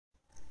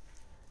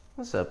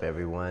What's up,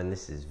 everyone?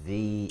 This is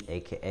V,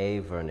 aka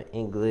Verna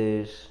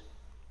English,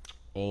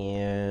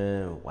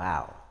 and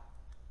wow,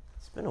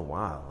 it's been a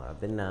while.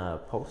 I've been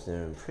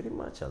posting pretty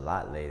much a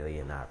lot lately,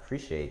 and I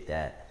appreciate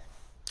that.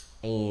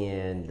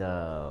 And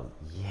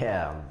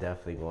yeah, I'm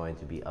definitely going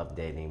to be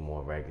updating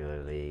more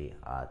regularly.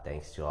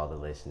 Thanks to all the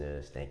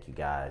listeners. Thank you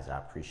guys. I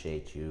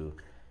appreciate you.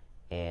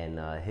 And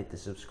hit the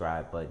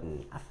subscribe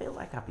button. I feel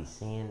like I be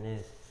seeing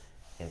this,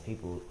 and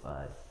people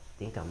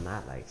think I'm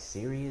not like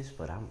serious,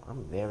 but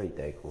I'm very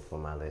thankful for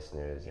my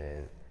listeners,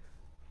 and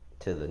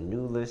to the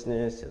new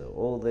listeners, to the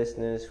old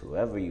listeners,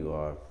 whoever you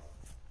are.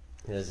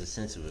 There's a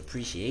sense of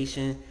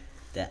appreciation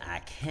that I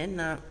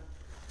cannot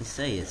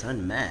say it's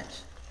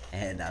unmatched,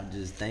 and I'm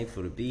just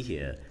thankful to be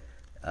here.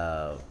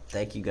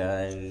 Thank you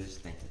guys.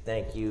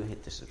 Thank you.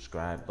 Hit the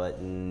subscribe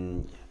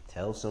button.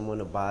 Tell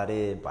someone about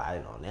it. Buy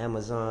it on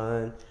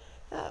Amazon.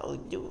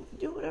 Do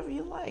whatever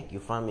you like.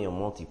 You'll find me on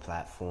multi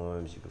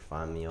platforms. You can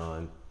find me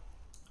on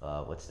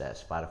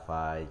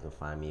Spotify. You can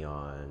find me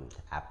on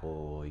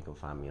Apple. You can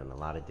find me on a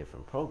lot of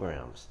different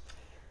programs.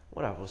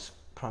 What I was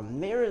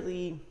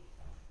primarily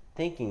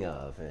thinking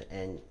of,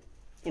 and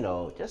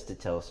just to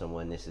tell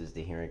someone this is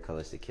the Hearing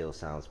Colors to Kill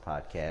Sounds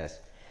podcast.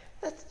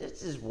 That's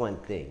just one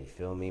thing, you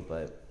feel me?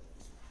 But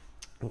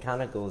it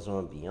kind of goes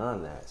on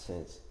beyond that,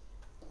 since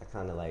I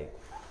kind of like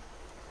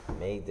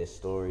made this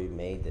story,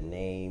 made the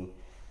name,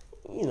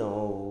 you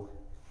know,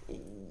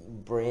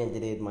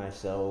 branded it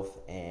myself,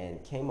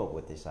 and came up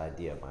with this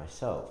idea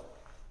myself.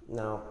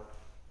 Now,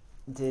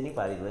 to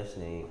anybody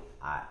listening,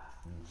 I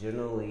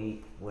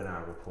generally, when I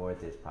record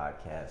this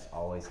podcast,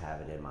 always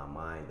have it in my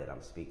mind that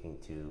I'm speaking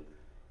to,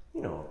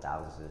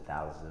 thousands and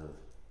thousands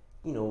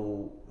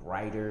of,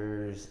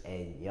 writers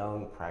and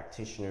young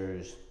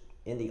practitioners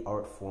in the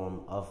art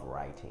form of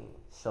writing.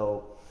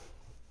 So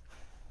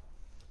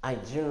I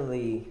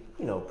generally,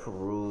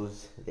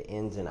 peruse the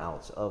ins and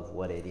outs of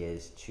what it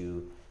is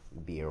to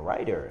be a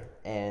writer,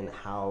 and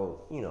how,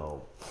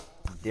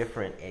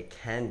 different it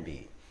can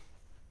be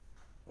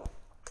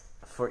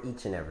for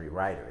each and every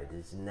writer. It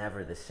is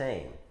never the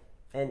same.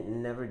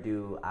 And never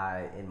do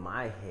I, in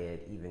my head,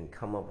 even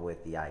come up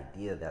with the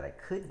idea that I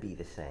could be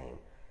the same,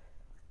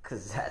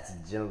 because that's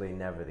generally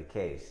never the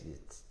case.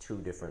 It's two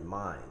different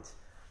minds.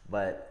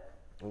 But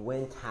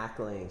when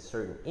tackling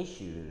certain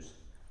issues,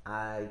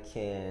 I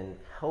can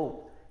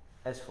help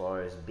as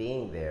far as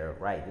being there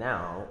right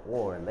now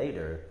or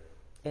later,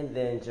 and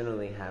then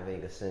generally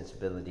having a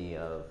sensibility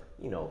of,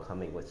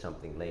 coming with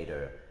something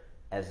later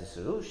as a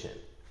solution.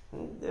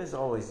 There's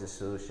always a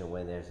solution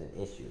when there's an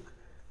issue,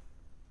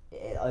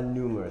 a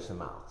numerous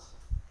amounts.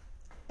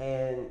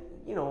 And,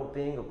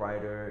 being a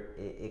writer,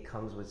 it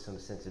comes with some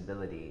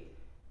sensibility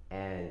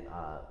and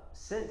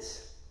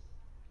sense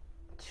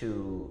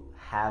to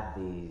have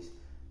these,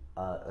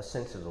 a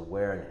sense of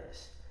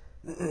awareness.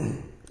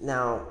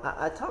 Now,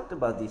 I talked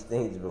about these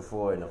things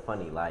before in a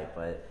funny light,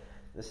 but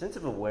the sense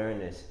of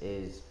awareness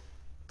is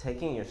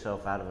taking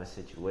yourself out of a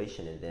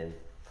situation and then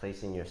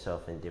placing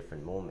yourself in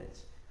different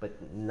moments, but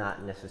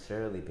not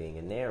necessarily being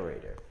a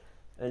narrator.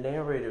 A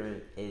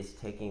narrator is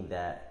taking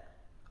that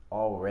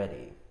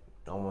already,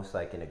 almost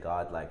like in a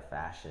godlike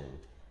fashion,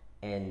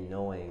 and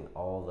knowing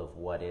all of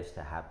what is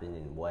to happen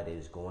and what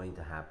is going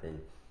to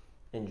happen.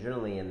 And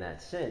generally, in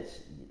that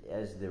sense,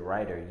 as the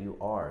writer, you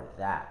are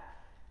that.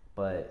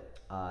 But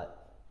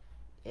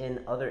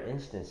in other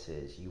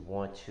instances, you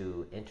want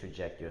to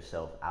interject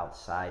yourself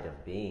outside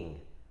of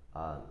being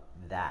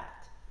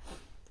that,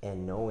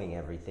 and knowing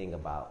everything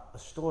about a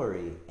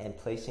story and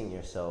placing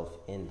yourself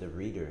in the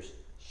reader's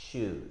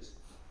shoes.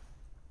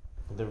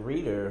 The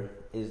reader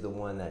is the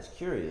one that's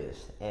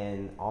curious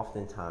and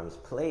oftentimes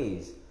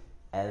plays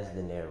as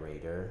the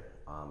narrator,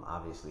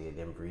 obviously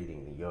them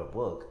reading your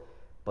book,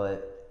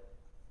 but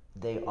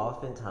they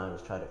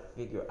oftentimes try to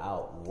figure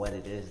out what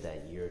it is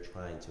that you're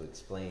trying to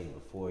explain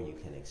before you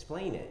can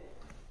explain it.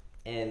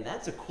 And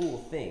that's a cool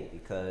thing,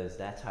 because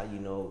that's how you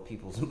know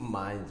people's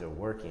minds are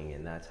working,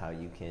 and that's how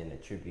you can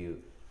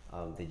attribute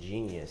the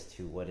genius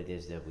to what it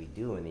is that we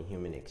do in the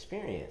human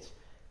experience.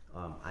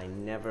 I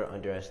never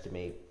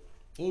underestimate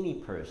any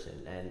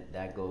person, and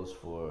that goes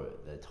for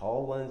the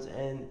tall ones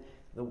and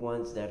the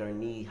ones that are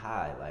knee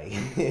high.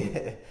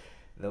 Like,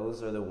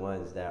 those are the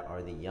ones that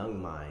are the young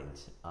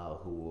minds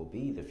who will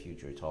be the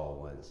future tall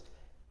ones.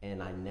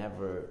 And I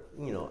never,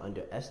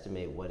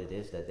 underestimate what it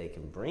is that they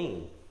can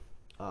bring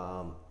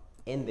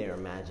in their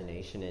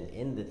imagination, and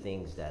in the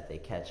things that they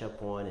catch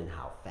up on, and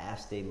how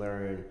fast they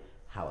learn,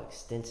 how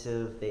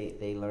extensive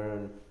they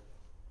learn.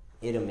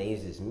 It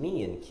amazes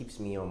me and keeps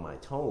me on my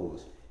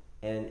toes,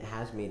 and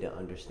has me to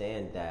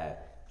understand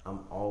that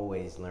I'm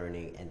always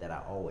learning and that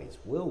I always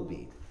will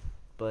be.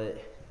 But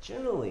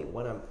generally,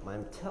 what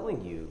I'm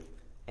telling you,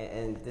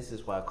 and this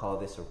is why I call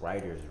this a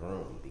writer's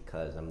room,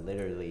 because I'm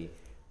literally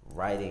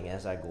writing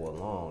as I go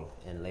along,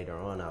 and later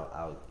on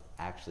I'll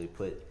actually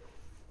put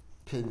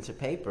pen to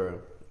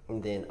paper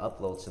and then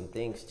upload some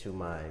things to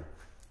my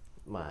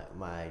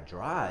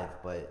drive.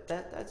 But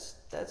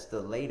that's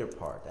the later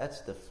part.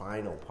 That's the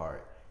final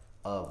part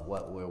of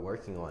what we're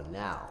working on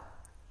now.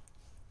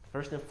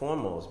 First and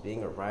foremost,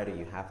 being a writer,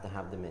 you have to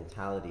have the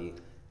mentality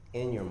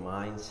in your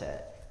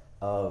mindset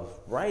of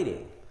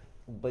writing,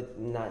 but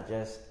not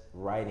just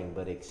writing,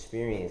 but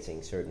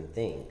experiencing certain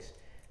things.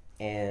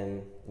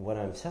 And what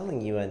I'm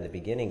telling you at the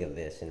beginning of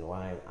this, and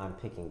why I'm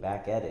picking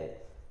back at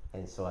it,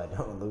 and so I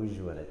don't lose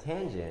you in a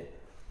tangent,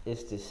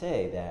 is to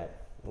say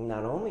that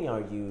not only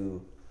are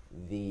you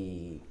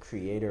the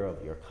creator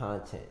of your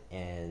content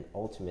and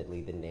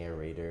ultimately the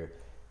narrator,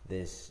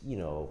 this,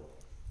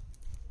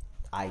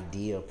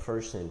 idea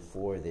person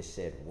for this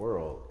said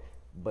world,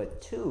 but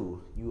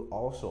two, you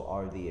also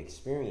are the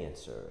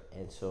experiencer.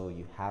 And so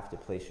you have to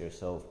place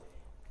yourself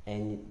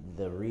in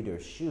the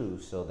reader's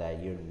shoes so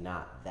that you're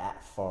not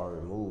that far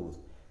removed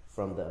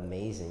from the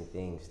amazing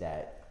things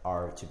that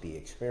are to be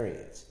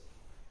experienced.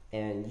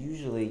 And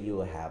usually you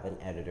will have an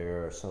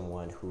editor or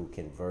someone who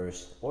can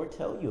verse or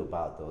tell you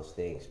about those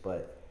things.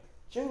 But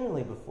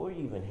generally, before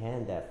you even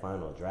hand that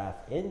final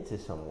draft into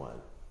someone,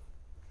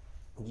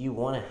 you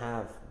want to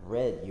have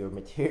read your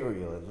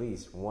material at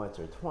least once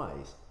or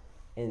twice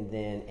and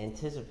then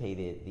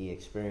anticipated the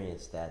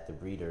experience that the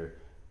reader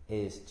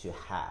is to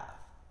have.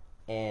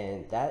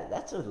 And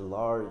that's a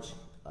large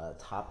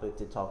topic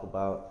to talk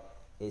about.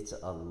 It's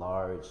a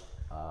large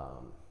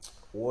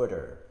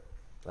order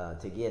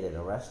to get at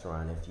a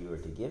restaurant if you were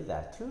to give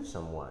that to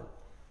someone.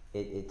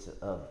 It's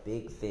a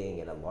big thing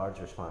and a large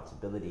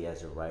responsibility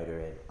as a writer,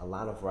 and a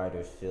lot of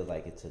writers feel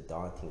like it's a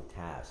daunting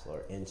task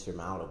or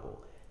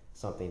insurmountable,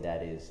 something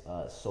that is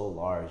so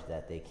large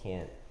that they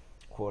can't,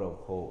 quote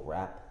unquote,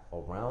 wrap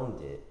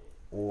around it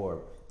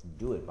or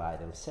do it by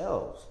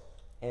themselves.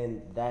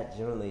 And that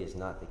generally is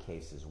not the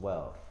case as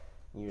well.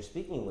 You're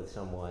speaking with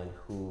someone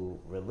who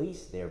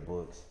released their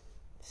books,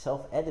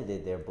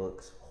 self-edited their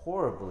books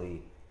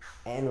horribly,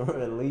 and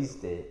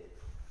released it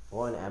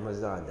on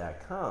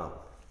Amazon.com.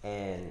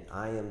 And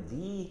I am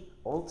the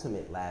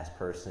ultimate last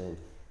person,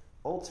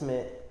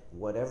 ultimate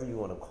whatever you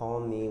want to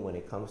call me when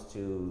it comes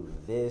to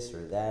this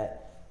or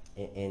that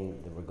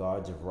in the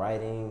regards of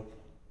writing.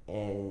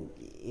 And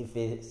if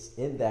it's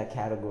in that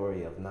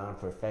category of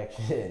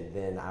non-perfection,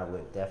 then I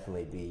would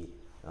definitely be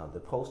the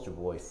poster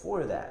boy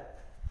for that.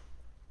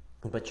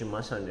 But you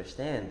must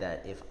understand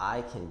that if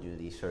I can do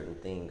these certain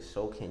things,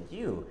 so can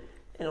you.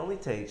 It only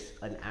takes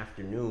an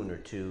afternoon or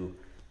two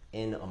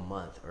in a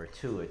month or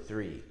two or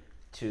three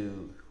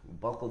to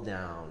buckle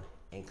down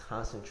and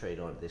concentrate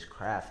on this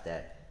craft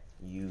that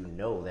you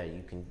know that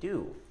you can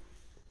do.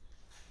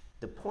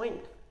 The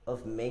point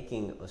of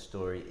making a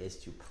story is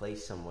to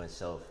place someone's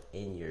self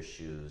in your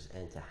shoes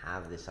and to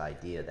have this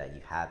idea that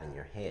you have in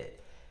your head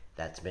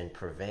that's been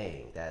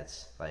purveying,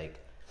 that's like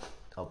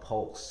a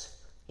pulse.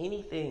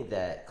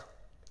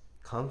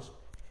 Comes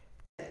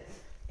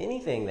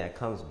anything that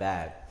comes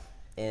back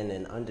in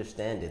an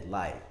understanded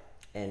light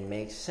and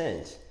makes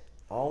sense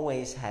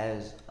always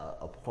has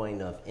a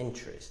point of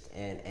interest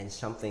and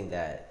something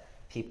that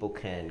people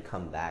can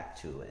come back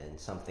to, and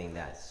something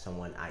that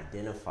someone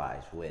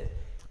identifies with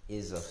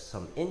is of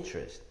some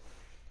interest.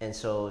 And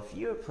so if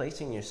you're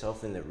placing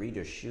yourself in the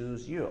reader's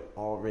shoes, you're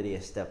already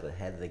a step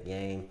ahead of the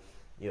game.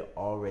 You're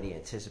already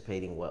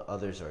anticipating what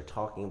others are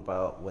talking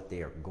about, what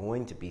they are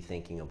going to be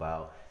thinking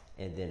about,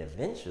 and then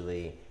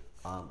eventually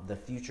the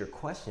future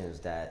questions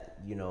that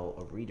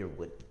a reader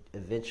would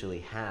eventually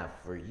have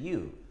for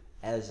you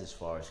as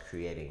far as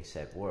creating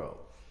said world.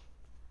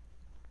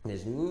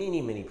 There's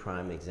many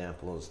prime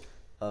examples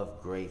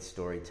of great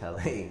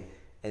storytelling,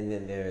 and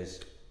then there's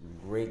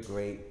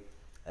an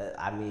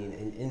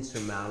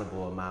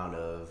insurmountable amount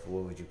of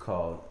what would you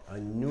call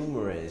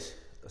numerous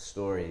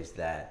stories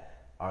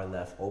that are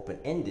left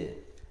open-ended.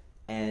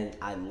 And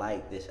I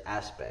like this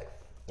aspect.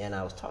 And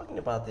I was talking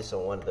about this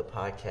on one of the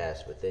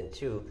podcasts within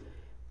too.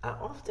 I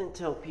often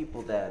tell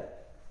people that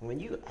when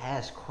you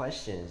ask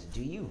questions,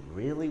 do you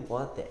really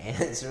want the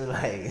answer?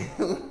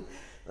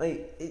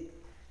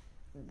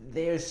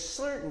 There's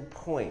certain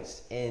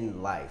points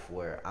in life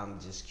where I'm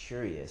just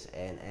curious,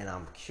 and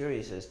I'm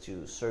curious as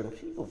to certain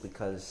people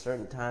because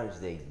certain times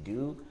they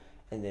do,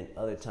 and then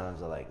other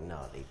times they're like,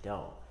 no, they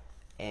don't.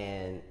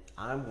 And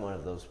I'm one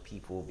of those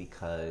people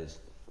because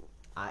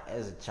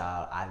as a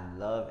child, I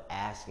loved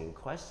asking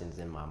questions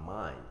in my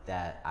mind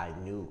that I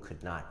knew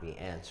could not be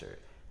answered.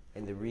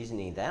 And the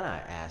reasoning that I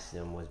asked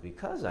them was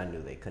because I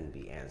knew they couldn't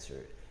be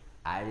answered.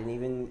 I didn't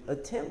even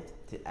attempt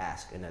to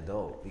ask an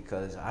adult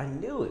because I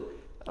knew it.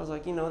 I was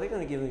like, they're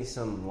going to give me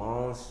some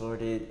long,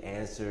 sorted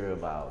answer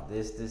about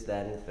this,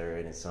 that, and the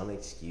third, and some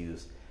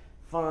excuse.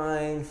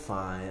 Fine.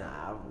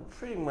 I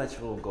pretty much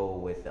will go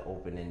with the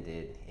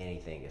open-ended,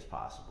 anything is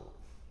possible.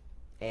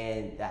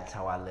 And that's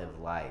how I live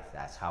life.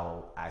 That's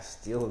how I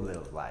still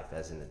live life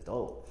as an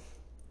adult.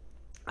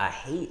 I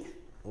hate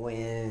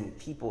when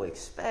people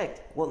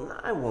expect,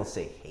 I won't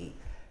say hate.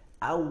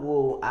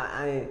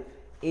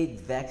 It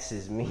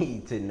vexes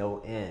me to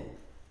no end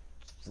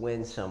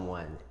when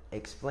someone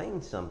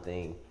explains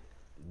something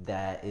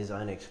that is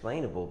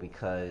unexplainable,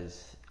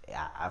 because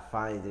I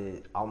find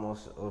it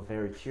almost a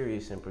very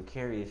curious and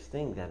precarious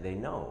thing that they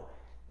know.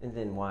 And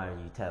then why are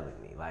you telling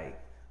me?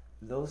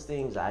 Those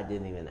things I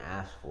didn't even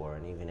ask for,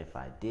 and even if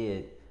I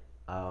did,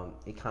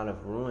 it kind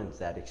of ruins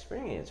that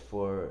experience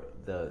for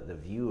the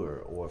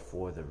viewer or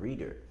for the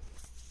reader.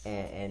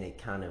 And it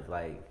kind of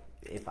like,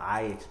 if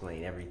I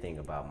explain everything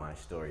about my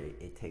story,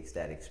 it takes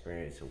that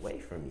experience away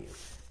from you.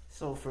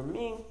 So for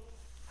me,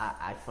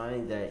 I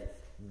find that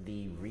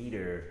the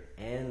reader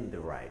and the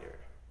writer,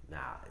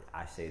 now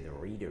I say the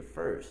reader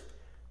first,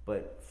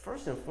 but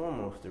first and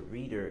foremost, the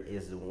reader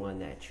is the one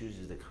that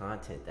chooses the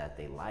content that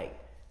they like.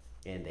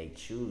 And they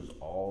choose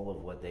all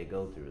of what they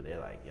go through. They're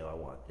like, yo, I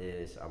want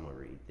this. I'm going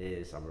to read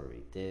this. I'm going to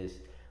read this.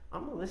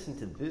 I'm going to listen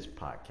to this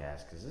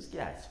podcast because this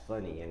guy's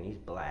funny and he's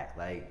black.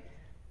 Like,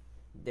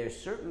 there's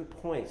certain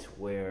points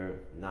where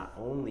not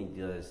only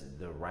does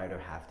the writer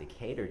have to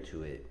cater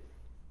to it,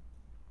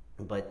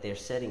 but they're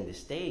setting the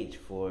stage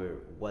for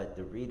what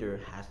the reader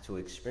has to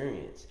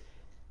experience.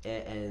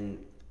 And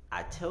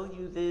I tell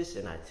you this,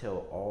 and I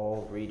tell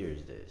all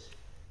readers this.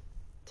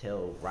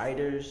 Tell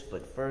writers,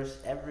 but first,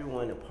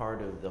 everyone a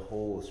part of the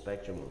whole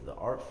spectrum of the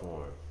art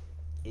form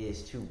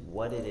is to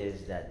what it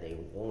is that they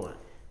want.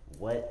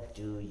 What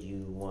do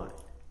you want?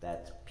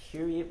 That's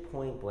period,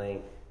 point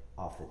blank,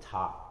 off the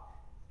top.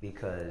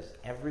 Because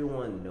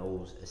everyone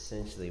knows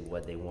essentially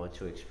what they want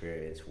to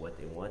experience, what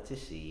they want to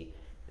see.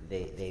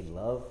 They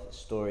love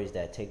stories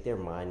that take their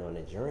mind on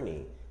a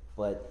journey.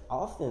 But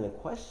often the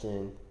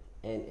question,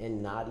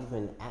 and not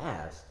even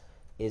asked,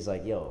 is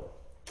like, yo,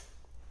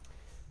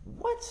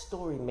 what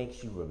story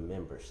makes you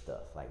remember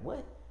stuff? Like,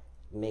 what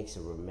makes a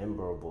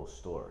memorable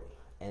story?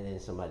 And then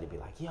somebody be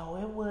like, yo,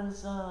 it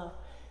was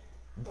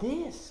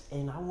this,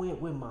 and I went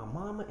with my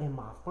mama and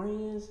my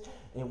friends,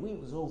 and we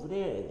was over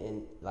there,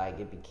 and like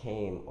it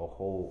became a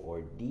whole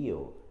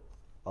ordeal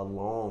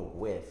along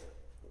with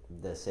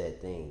the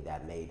said thing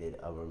that made it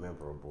a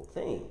memorable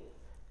thing.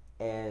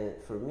 And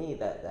for me,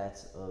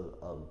 that's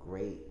a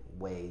great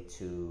way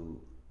to,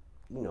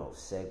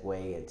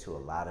 segue into a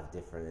lot of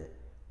different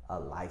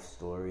life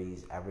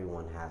stories.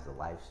 Everyone has a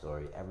life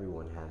story.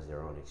 Everyone has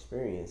their own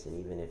experience. And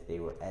even if they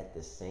were at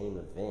the same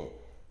event,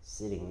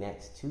 sitting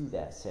next to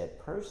that said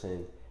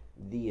person,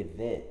 the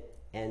event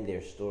and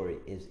their story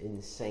is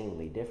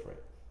insanely different.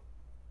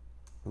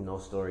 No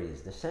story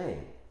is the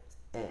same.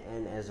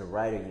 And as a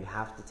writer, you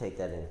have to take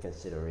that into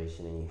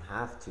consideration, and you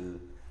have to,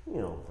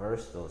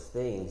 verse those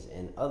things.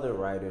 And other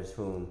writers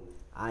whom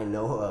I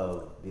know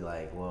of be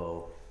like,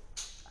 well,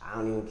 I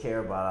don't even care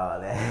about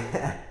all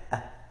that.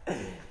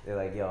 They're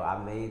like, yo,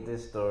 I made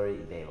this story,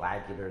 they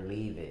like it or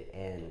leave it.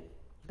 And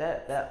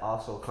that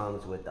also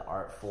comes with the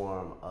art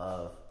form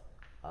of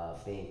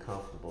being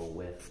comfortable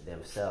with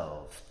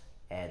themselves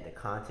and the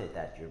content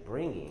that you're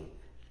bringing,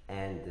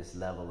 and this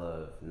level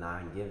of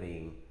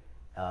non-giving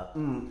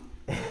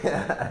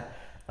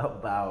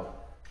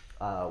about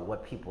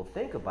what people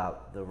think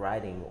about the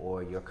writing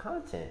or your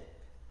content.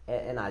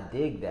 And I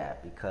dig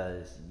that,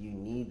 because you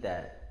need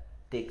that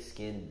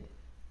thick-skinned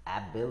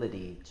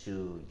ability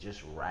to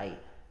just write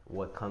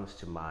what comes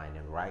to mind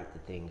and write the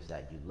things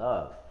that you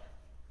love.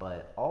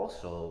 But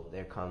also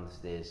there comes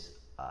this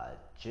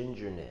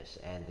gingerness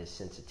and this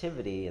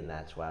sensitivity, and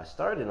that's why I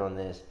started on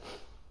this,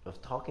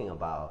 of talking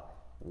about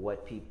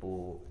what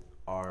people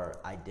are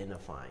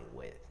identifying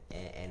with,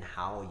 and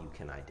how you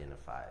can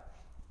identify it.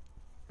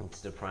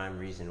 It's the prime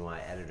reason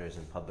why editors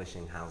and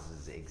publishing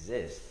houses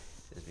exist,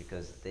 is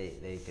because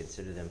they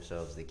consider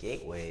themselves the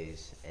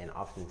gateways, and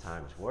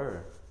oftentimes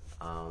were,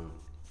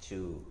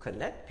 to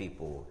connect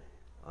people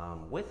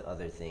with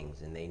other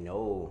things. And they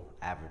know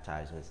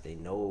advertisements, they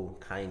know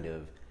kind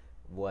of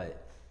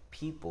what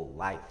people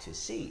like to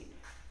see.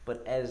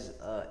 But as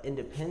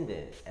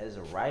independent, as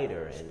a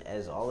writer, and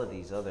as all of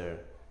these other,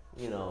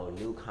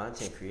 new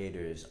content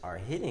creators are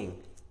hitting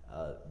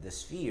the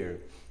sphere,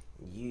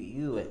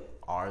 you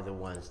are the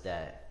ones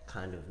that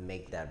kind of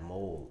make that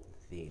mold.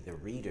 The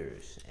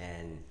readers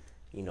and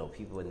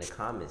people in the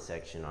comment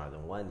section are the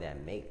one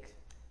that make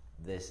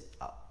this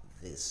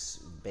this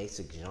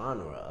basic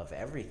genre of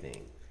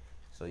everything.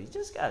 So you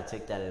just got to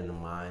take that into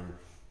mind.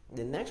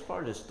 The next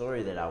part of the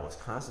story that I was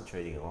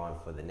concentrating on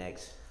for the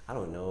next,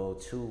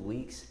 2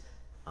 weeks,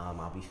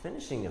 I'll be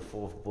finishing the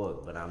 4th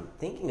book, but I'm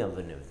thinking of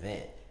an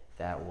event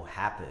that will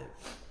happen.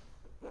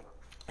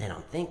 And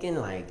I'm thinking,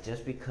 like,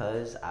 just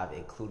because I've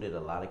included a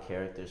lot of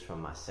characters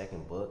from my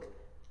 2nd book,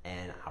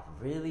 and I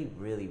really,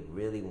 really,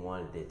 really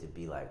wanted it to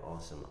be like on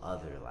some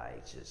other,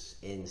 like,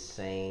 just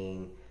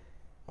insane,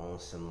 on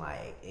some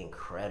like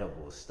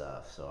incredible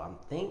stuff. So I'm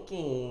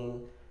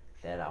thinking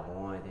that I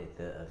wanted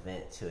the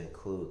event to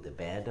include the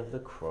Band of the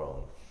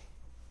Crow,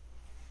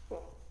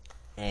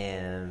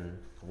 and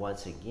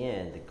once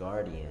again the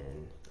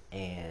Guardian,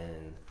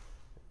 and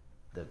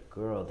the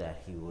girl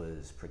that he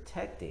was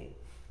protecting.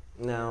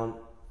 Now,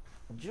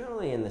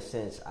 generally, in the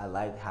sense, I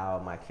like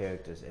how my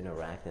characters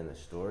interact in the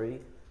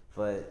story,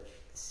 but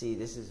see,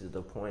 this is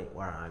the point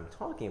where I'm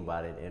talking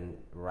about it and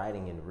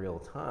writing in real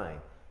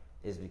time,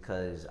 is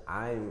because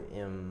I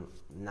am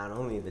not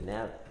only the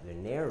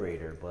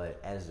narrator, but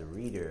as the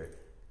reader,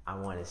 I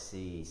want to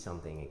see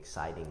something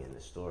exciting in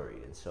the story.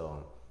 And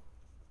so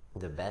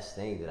the best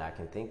thing that I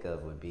can think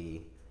of would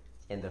be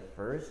And I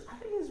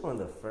think it's one of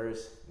the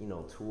first,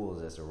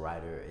 tools as a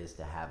writer is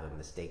to have a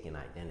mistaken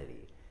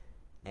identity.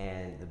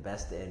 And the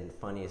best and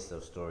funniest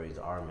of stories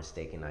are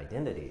mistaken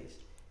identities.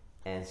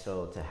 And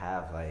so to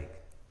have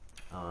like,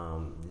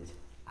 um,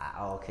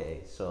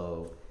 okay,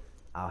 so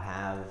I'll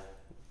have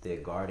the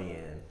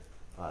guardian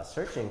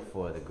searching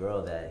for the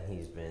girl that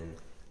he's been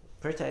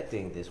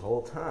protecting this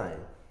whole time.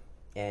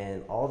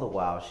 And all the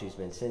while, she's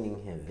been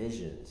sending him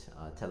visions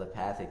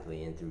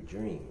telepathically and through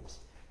dreams.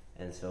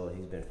 And so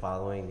he's been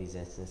following these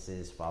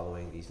instances,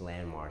 following these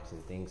landmarks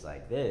and things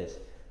like this.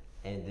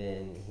 And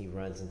then he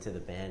runs into the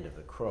band of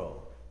the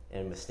Crow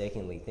and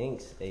mistakenly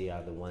thinks they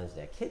are the ones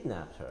that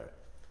kidnapped her.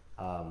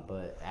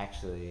 But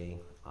actually,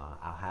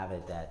 I'll have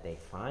it that they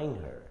find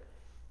her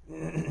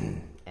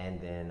and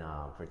then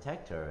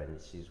protect her. And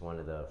she's one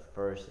of the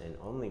first and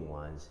only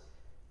ones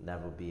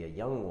that will be a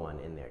young one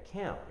in their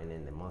camp and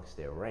in amongst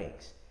their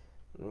ranks,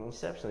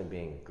 exceptionally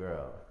being a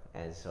girl.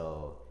 And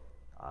so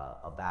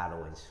a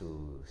battle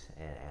ensues,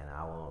 and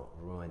I won't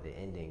ruin the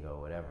ending or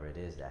whatever it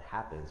is that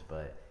happens,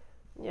 but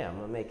yeah, I'm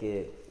gonna make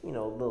it, a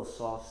little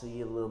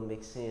saucy, a little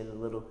mix in, a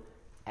little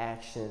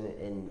action,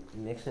 and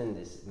mix in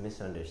this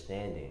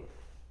misunderstanding.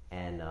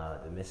 And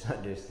the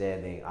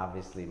misunderstanding,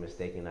 obviously,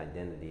 mistaken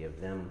identity of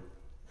them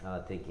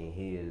thinking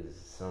he is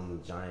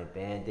some giant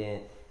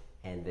bandit,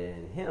 and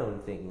then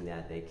him thinking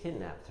that they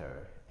kidnapped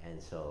her.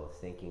 And so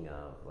thinking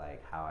of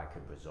like how I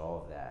could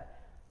resolve that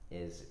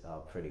is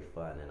pretty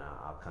fun, and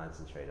I'll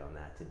concentrate on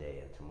that today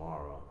and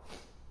tomorrow.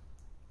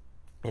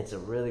 It's a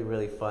really,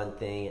 really fun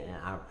thing, and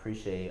I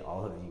appreciate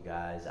all of you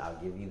guys. I'll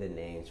give you the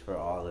names for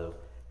all of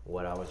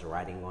what I was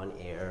writing on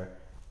air.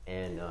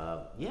 And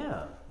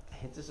yeah,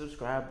 hit the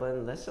subscribe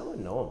button. Let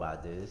someone know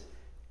about this.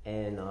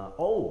 And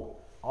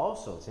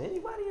also, to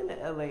anybody in the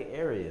LA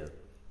area,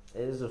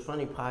 there's a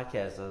funny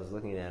podcast I was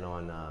looking at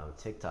on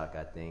TikTok,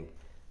 I think.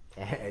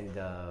 And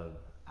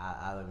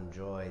I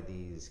enjoy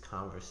these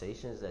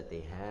conversations that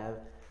they have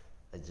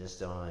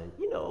just on,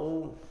 I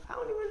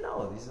don't even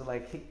know. These are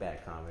like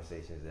kickback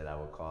conversations that I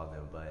would call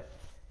them. But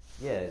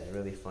yeah, it's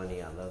really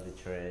funny. I love the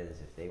trends.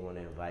 If they want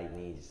to invite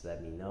me, just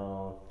let me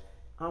know.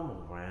 I'm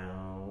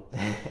around.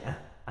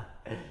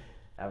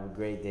 Have a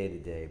great day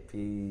today.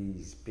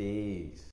 Peace.